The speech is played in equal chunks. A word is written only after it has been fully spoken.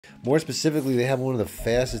More specifically, they have one of the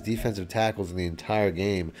fastest defensive tackles in the entire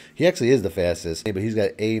game. He actually is the fastest, but he's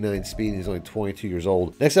got 89 speed and he's only 22 years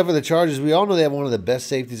old. Next up for the Chargers, we all know they have one of the best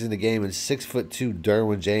safeties in the game, and 6'2"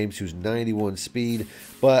 Derwin James, who's 91 speed.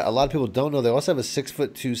 But a lot of people don't know they also have a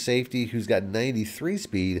 6'2" safety who's got 93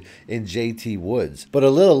 speed in JT Woods. But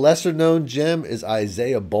a little lesser known gem is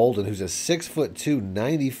Isaiah Bolden, who's a 6'2",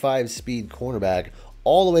 95 speed cornerback,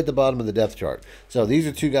 all the way at the bottom of the depth chart. So these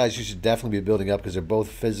are two guys you should definitely be building up because they're both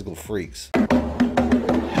physical freaks. For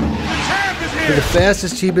the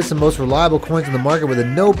fastest, cheapest, and most reliable coins in the market with a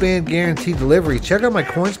no-ban guaranteed delivery, check out my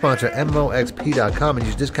coin sponsor, MMOXP.com, and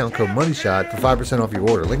use discount code MONEYSHOT for 5% off your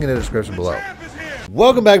order. Link in the description below.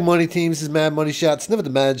 Welcome back, Money Team. This is Mad Money Shot, sniff at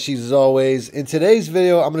the Mad Cheese as always. In today's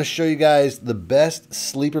video, I'm going to show you guys the best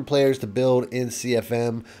sleeper players to build in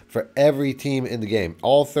CFM for every team in the game.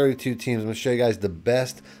 All 32 teams. I'm going to show you guys the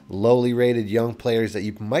best lowly rated young players that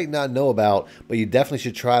you might not know about, but you definitely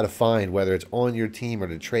should try to find, whether it's on your team or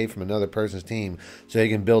to trade from another person's team so you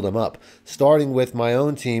can build them up. Starting with my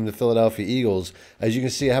own team, the Philadelphia Eagles. As you can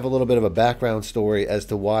see, I have a little bit of a background story as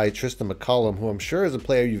to why Tristan McCullum, who I'm sure is a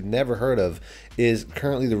player you've never heard of, is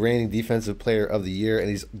currently the reigning defensive player of the year, and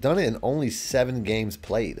he's done it in only 7 games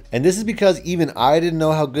played. And this is because even I didn't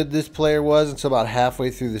know how good this player was until about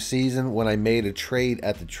halfway through the season when I made a trade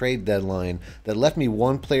at the trade deadline that left me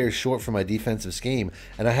 1 player short for my defensive scheme,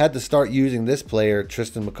 and I had to start using this player,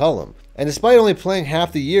 Tristan McCullum. And despite only playing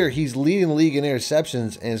half the year, he's leading the league in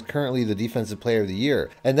interceptions and is currently the defensive player of the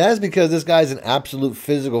year. And that is because this guy's an absolute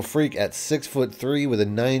physical freak at 6'3" with a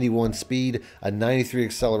 91 speed, a 93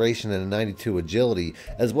 acceleration, and a 92 agility,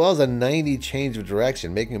 as well as a 90 change of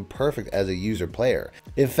direction, making him perfect as a user player.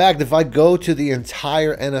 In fact, if I go to the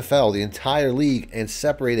entire NFL, the entire league, and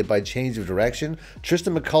separate it by change of direction,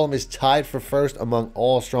 Tristan McCullum is tied for first among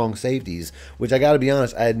all strong safeties, which I gotta be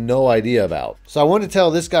honest, I had no idea about. So I wanted to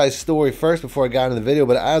tell this guy's story first before I got into the video,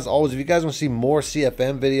 but as always, if you guys want to see more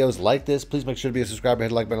CFM videos like this, please make sure to be a subscriber, hit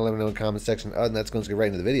the like button, let me know in the comment section. Other than that, let's get right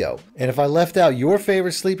into the video. And if I left out your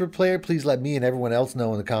favorite sleeper player, please let me and everyone else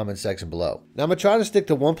know in the comment section below. Now I'm going to try to stick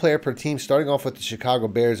to 1 player per team, starting off with the Chicago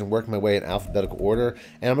Bears and working my way in alphabetical order,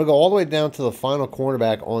 and I'm going to go all the way down to the final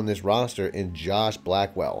cornerback on this roster in Josh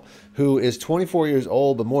Blackwell, who is 24 years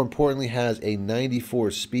old, but more importantly has a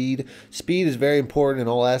 94 speed. Speed is very important in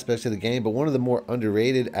all aspects of the game, but one of the more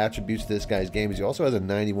underrated attributes to this guy's game is he also has a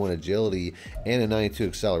 91 agility and a 92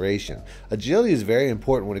 acceleration. Agility is very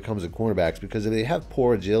important when it comes to cornerbacks because if they have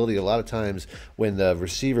poor agility, a lot of times when the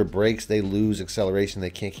receiver breaks, they lose acceleration. They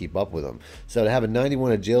can't keep up with them. So to have a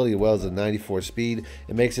 91 agility as well as a 94 speed,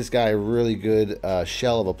 it makes this guy a really good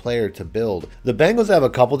shell of a player to build. The Bengals have a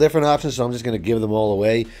couple different options, so I'm just going to give them all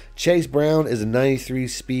away. Chase Brown is a 93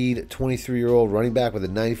 speed, 23-year-old running back with a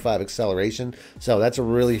 95 acceleration. So that's a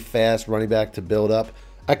really fast running back to build up.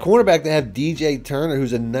 At cornerback, they have DJ Turner,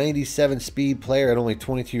 who's a 97 speed player at only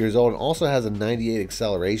 22 years old and also has a 98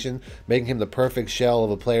 acceleration, making him the perfect shell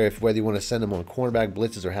of a player if whether you want to send him on cornerback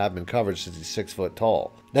blitzes or have him in coverage since he's 6 foot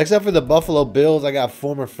tall. Next up for the Buffalo Bills, I got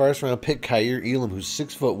former first-round pick Kaiir Elam, who's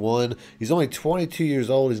 6'1". He's only 22 years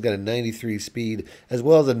old. He's got a 93 speed as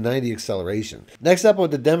well as a 90 acceleration. Next up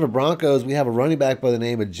with the Denver Broncos, we have a running back by the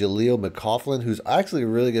name of Jaleel McLaughlin, who's actually a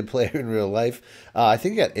really good player in real life. I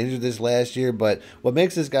think he got injured this last year, but what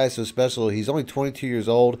makes this guy so special, he's only 22 years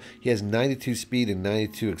old. He has 92 speed and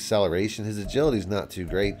 92 acceleration. His agility is not too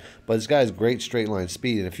great, but this guy has great straight line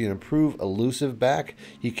speed, and if you improve elusive back,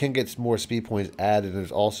 he can get more speed points added, and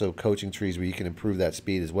there's also coaching trees where you can improve that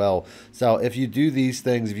speed as well. So if you do these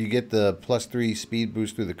things, if you get the +3 speed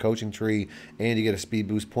boost through the coaching tree and you get a speed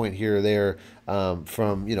boost point here or there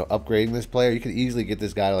from upgrading this player, you could easily get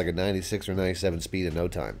this guy to like a 96 or 97 speed in no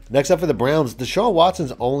time. Next up for the Browns, Deshaun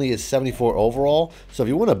Watson's only is 74 overall, so if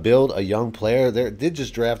you want to build a young player, they did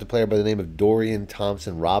just draft a player by the name of Dorian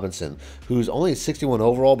Thompson Robinson, who's only 61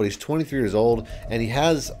 overall, but he's 23 years old, and he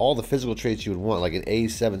has all the physical traits you would want, like an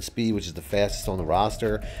 87 speed, which is the fastest on the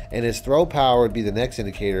roster, and his throw power would be the next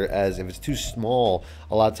indicator, as if it's too small,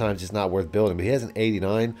 a lot of times it's not worth building, but he has an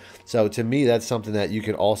 89, so to me, that's something that you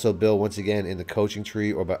could also build, once again, in the coaching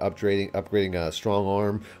tree or by upgrading a strong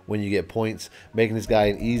arm when you get points, making this guy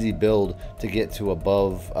an easy build to get to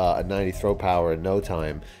above a 90 throw power in no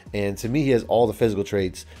time. And to me, he has all the physical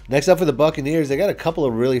traits. Next up for the Buccaneers, they got a couple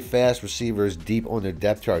of really fast receivers deep on their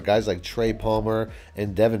depth chart. Guys like Trey Palmer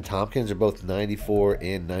and Devin Tompkins are both 94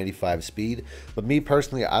 and 95 speed. But me personally,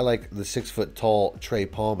 personally, I like the 6 foot tall Trey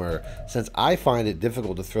Palmer, since I find it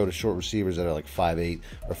difficult to throw to short receivers that are like 5'8"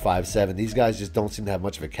 or 5'7". These guys just don't seem to have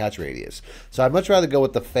much of a catch radius. So I'd much rather go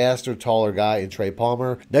with the faster, taller guy in Trey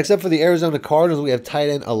Palmer. Next up for the Arizona Cardinals, we have tight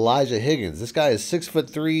end Elijah Higgins. This guy is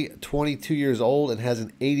 6'3", 22 years old, and has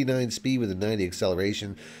an 89 speed with a 90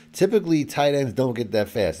 acceleration. Typically, tight ends don't get that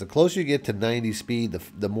fast. The closer you get to 90 speed,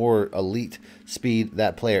 the more elite speed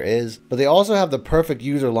that player is. But they also have the perfect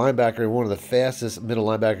user linebacker and one of the fastest middle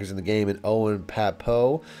linebackers in the game in Owen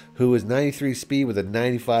Papo, who is 93 speed with a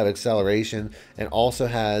 95 acceleration and also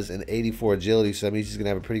has an 84 agility, so that means he's going to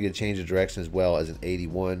have a pretty good change of direction as well as an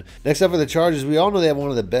 81. Next up for the Chargers, we all know they have one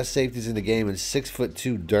of the best safeties in the game in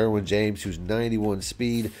 6'2" Derwin James, who's 91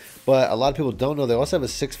 speed. But a lot of people don't know they also have a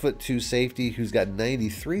 6'2" safety who's got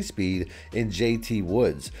 93 speed in JT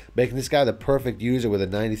Woods, making this guy the perfect user with a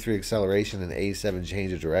 93 acceleration and 87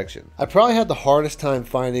 change of direction. I probably had the hardest time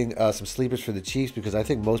finding some sleepers for the Chiefs because I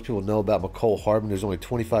think most people know about McCole Hardman, who's only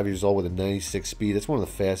 25 years old with a 96 speed. That's one of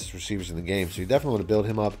the fastest receivers in the game, so you definitely want to build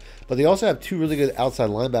him up. But they also have two really good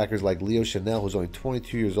outside linebackers like Leo Chanel, who's only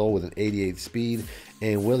 22 years old with an 88 speed,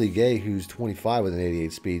 and Willie Gay, who's 25 with an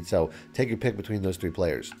 88 speed. So take your pick between those three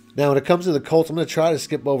players. Now, when it comes to the Colts, I'm going to try to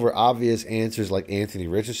skip over obvious answers like Anthony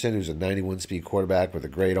Richardson, who's a 91 speed quarterback with a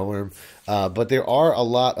great arm. But there are a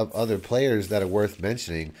lot of other players that are worth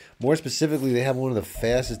mentioning. More specifically, they have one of the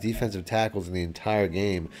fastest defensive tackles in the entire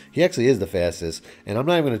game. He actually is the fastest, and I'm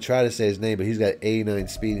not even going to try to say his name, but he's got 89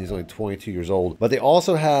 speed and he's only 22 years old. But they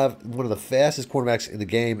also have one of the fastest cornerbacks in the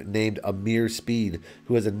game named Amir Speed,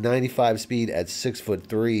 who has a 95 speed at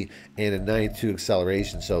 6'3" and a 92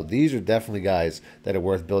 acceleration. So these are definitely guys that are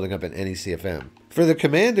worth building up in any CFM. For the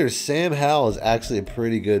Commanders, Sam Howell is actually a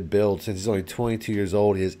pretty good build since he's only 22 years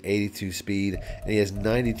old. He has 82 speed and he has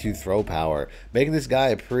 92 throw power, making this guy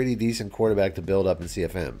a pretty decent quarterback to build up in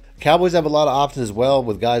CFM. Cowboys have a lot of options as well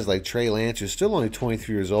with guys like Trey Lance, who's still only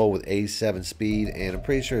 23 years old with 87 speed, and I'm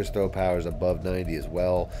pretty sure his throw power is above 90 as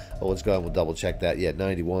well. Oh, let's go ahead and we'll double check that. Yeah,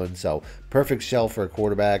 91, so perfect shell for a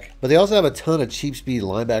quarterback. But they also have a ton of cheap speed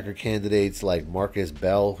linebacker candidates like Marcus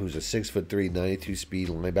Bell, who's a 6'3", 92 speed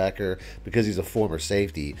linebacker because he's a former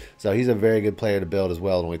safety. So he's a very good player to build as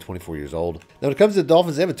well at only 24 years old. Now, when it comes to the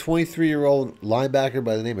Dolphins, they have a 23-year-old linebacker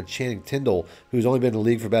by the name of Channing Tindall, who's only been in the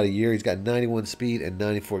league for about a year. He's got 91 speed and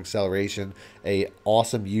 94 acceleration, a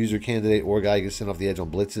awesome user candidate or guy you can send off the edge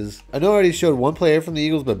on blitzes. I know I already showed one player from the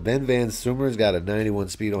Eagles, but Ben Van Sumer's got a 91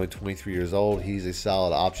 speed, only 23 years old. He's a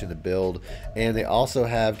solid option to build. And they also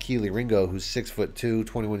have Keely Ringo, who's 6'2",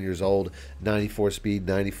 21 years old, 94 speed,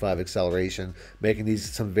 95 acceleration, making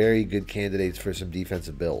these some very good candidates for some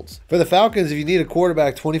defensive builds. For the Falcons, if you need a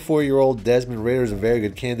quarterback, 24-year-old Desmond Ridder is a very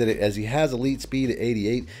good candidate as he has elite speed at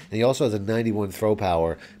 88, and he also has a 91 throw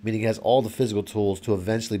power, meaning he has all the physical tools to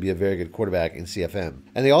eventually be a very good quarterback in CFM.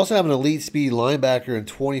 And they also have an elite speed linebacker in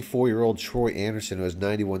 24-year-old Troy Anderson, who has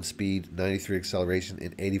 91 speed, 93 acceleration,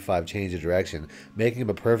 and 85 change of direction, making him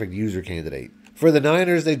a perfect user candidate. For the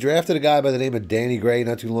Niners, they drafted a guy by the name of Danny Gray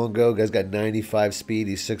not too long ago. Guy's got 95 speed.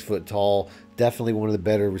 He's 6 foot tall. Definitely one of the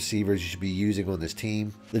better receivers you should be using on this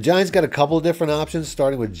team. The Giants got a couple of different options,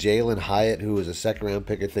 starting with Jalen Hyatt, who was a second-round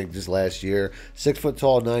pick, I think, just last year. 6 foot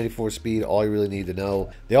tall, 94 speed, all you really need to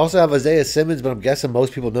know. They also have Isaiah Simmons, but I'm guessing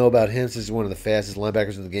most people know about him since he's one of the fastest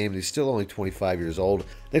linebackers in the game, and he's still only 25 years old.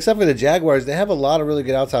 Next up for the Jaguars, they have a lot of really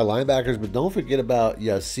good outside linebackers, but don't forget about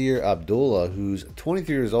Yasir Abdullah, who's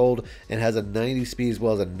 23 years old and has a 90 speed as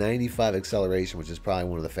well as a 95 acceleration, which is probably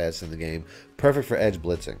one of the fastest in the game. Perfect for edge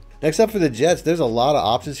blitzing. Next up for the Jets, there's a lot of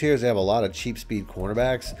options here as they have a lot of cheap speed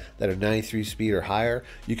cornerbacks that are 93 speed or higher.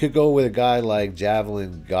 You could go with a guy like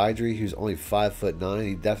Javelin Guidry, who's only 5'9".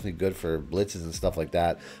 He's definitely good for blitzes and stuff like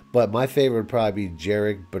that. But my favorite would probably be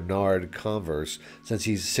Jarek Bernard Converse, since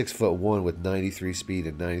he's 6'1" with 93 speed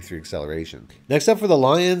and 93 acceleration. Next up for the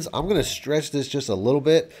Lions, I'm going to stretch this just a little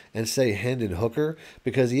bit and say Hendon Hooker,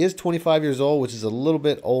 because he is 25 years old, which is a little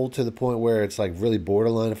bit old to the point where it's like really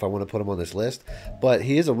borderline if I want to put him on this list. But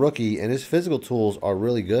he is a rookie, and his physical tools are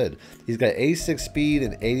really good. He's got 86 speed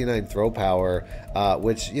and 89 throw power,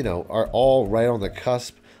 which, you know, are all right on the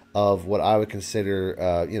cusp of what I would consider,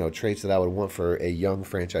 traits that I would want for a young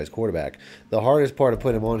franchise quarterback. The hardest part of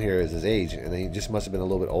putting him on here is his age, and he just must have been a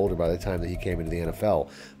little bit older by the time that he came into the NFL.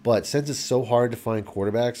 But since it's so hard to find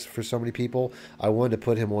quarterbacks for so many people, I wanted to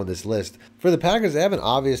put him on this list. For the Packers, they have an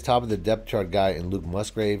obvious top of the depth chart guy in Luke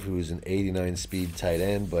Musgrave, who's an 89 speed tight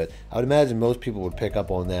end, but I would imagine most people would pick up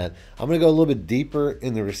on that. I'm going to go a little bit deeper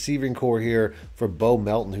in the receiving core here for Bo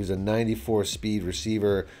Melton, who's a 94 speed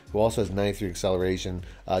receiver who also has 93 acceleration.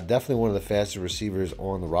 Definitely one of the fastest receivers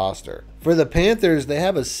on the roster. For the Panthers, they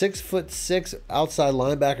have a 6'6" outside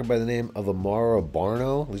linebacker by the name of Amaro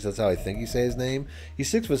Barno. At least that's how I think you say his name.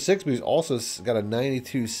 He's 6'6", but he's also got a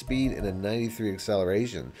 92 speed and a 93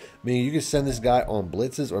 acceleration. Meaning you can send this guy on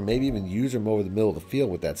blitzes or maybe even use him over the middle of the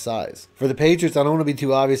field with that size. For the Patriots, I don't want to be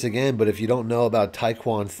too obvious again, but if you don't know about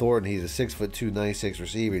Tyquan Thornton, he's a 6'2", 96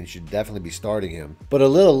 receiver, and you should definitely be starting him. But a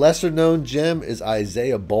little lesser known gem is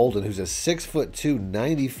Isaiah Bolden, who's a 6'2",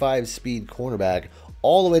 95 speed cornerback,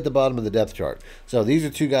 all the way at the bottom of the depth chart. So these are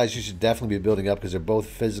two guys you should definitely be building up because they're both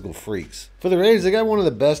physical freaks. For the Raiders, they got one of the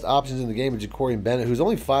best options in the game, Ja'Cory Bennett, who's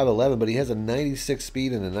only 5'11", but he has a 96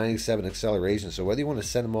 speed and a 97 acceleration. So whether you want to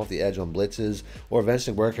send him off the edge on blitzes or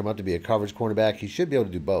eventually work him up to be a coverage cornerback, he should be able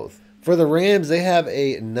to do both. For the Rams, they have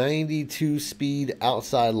a 92 speed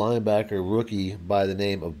outside linebacker rookie by the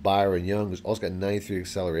name of Byron Young, who's also got 93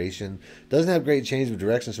 acceleration. Doesn't have great change of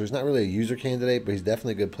direction, so he's not really a user candidate, but he's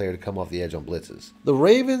definitely a good player to come off the edge on blitzes. The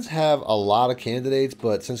Ravens have a lot of candidates,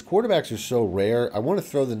 but since quarterbacks are so rare, I want to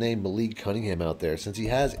throw the name Malik Cunningham out there, since he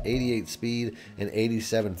has 88 speed and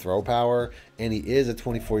 87 throw power, and he is a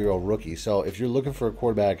 24-year-old rookie. So if you're looking for a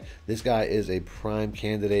quarterback, this guy is a prime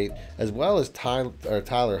candidate, as well as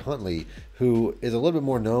Tyler Huntley, who is a little bit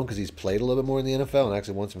more known because he's played a little bit more in the NFL and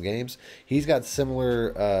actually won some games. He's got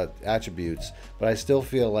similar attributes, but I still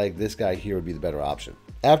feel like this guy here would be the better option.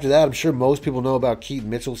 After that, I'm sure most people know about Keaton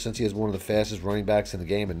Mitchell since he has one of the fastest running backs in the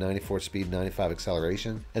game at 94 speed, 95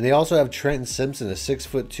 acceleration. And they also have Trenton Simpson, a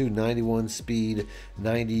 6'2", 91 speed,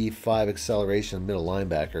 95 acceleration middle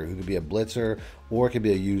linebacker who could be a blitzer or it could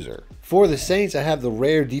be a user. For the Saints, I have the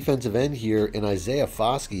rare defensive end here in Isaiah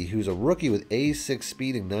Foskey, who's a rookie with 86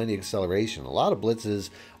 speed and 90 acceleration. A lot of blitzes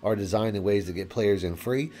are designed in ways to get players in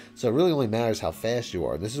free, so it really only matters how fast you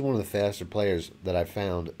are. This is one of the faster players that I've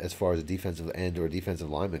found as far as a defensive end or a defensive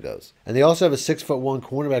lineman goes. And they also have a 6'1"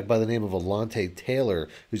 cornerback by the name of Alontae Taylor,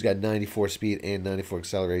 who's got 94 speed and 94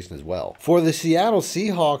 acceleration as well. For the Seattle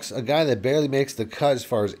Seahawks, a guy that barely makes the cut as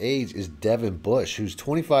far as age is Devin Bush, who's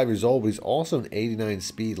 25 years old, but he's also an 89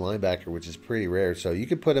 speed linebacker, which is pretty rare. So you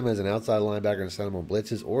could put him as an outside linebacker and send him on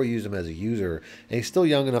blitzes, or use him as a user, and he's still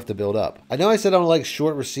young enough to build up. I know I said I don't like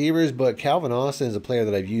short receivers, but Calvin Austin is a player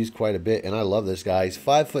that I've used quite a bit, and I love this guy. He's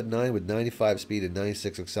 5'9" with 95 speed and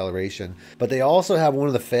 96 acceleration, but they also have one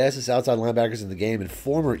of the fastest outside linebackers in the game, and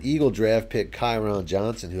former Eagle draft pick Kyron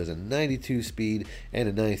Johnson, who has a 92 speed and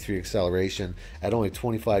a 93 acceleration at only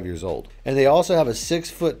 25 years old. And they also have a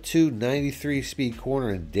 6'2", 93 speed corner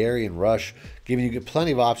in Darian Rush, giving you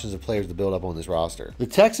plenty of options of players to build up on this roster. The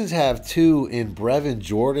Texans have two in Brevin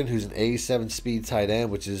Jordan, who's an 87 speed tight end,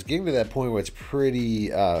 which is getting to that point where it's pretty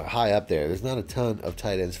high up there. There's not a ton of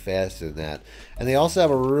tight ends faster than that. And they also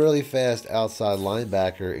have a really fast outside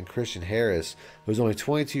linebacker in Christian Harris, who's only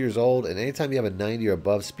 22 years old, and anytime you have a 90 or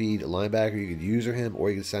above speed linebacker, you could user him or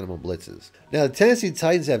you can send him on blitzes. Now, the Tennessee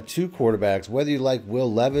Titans have two quarterbacks, whether you like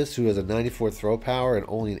Will Levis, who has a 94 throw power and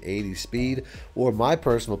only an 80 speed, or my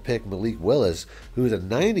personal pick, Malik Willis, who is a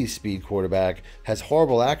 90 speed quarterback, has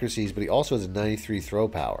horrible accuracies, but he also has a 93 throw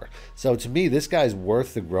power. So to me, this guy's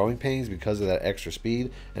worth the growing pains because of that extra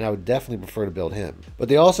speed, and I would definitely prefer to build him. But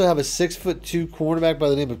they also have a 6'2" cornerback by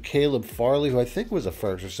the name of Caleb Farley, who I think was a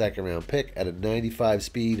first or second round pick, at a 95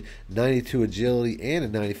 speed, 92 agility, and a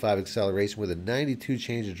 95 acceleration with a 92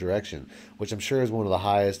 change of direction, which I'm sure is one of the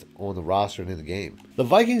highest on the roster and in the game. The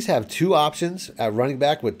Vikings have two options at running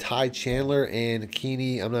back with Ty Chandler and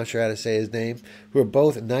Keeney, I'm not sure how to say his name, who are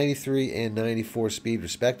both 93 and 94 speed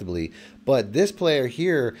respectively. But this player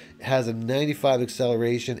here has a 95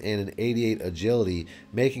 acceleration and an 88 agility,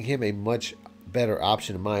 making him a much better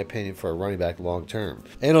option, in my opinion, for a running back long term.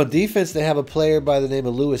 And on defense, they have a player by the name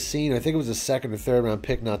of Lewis Seen. I think it was a second or third round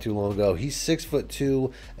pick not too long ago. He's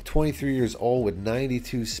 6'2", 23 years old with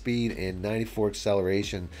 92 speed and 94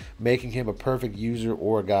 acceleration, making him a perfect user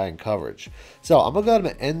or a guy in coverage. So I'm going to go ahead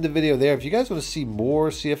and end the video there. If you guys want to see more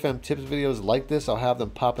CFM tips videos like this, I'll have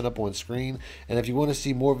them popping up on screen. And if you want to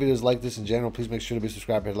see more videos like this in general, please make sure to be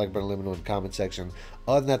subscribed, hit the like button, let me know in the comment section.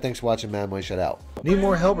 Other than that, thanks for watching. Madden Money Shut Out. Need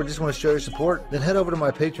more help or just want to show your support? Then head over to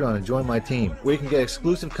my Patreon and join my team, where you can get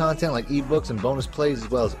exclusive content like ebooks and bonus plays,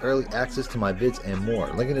 as well as early access to my vids and more.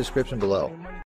 Link in the description below.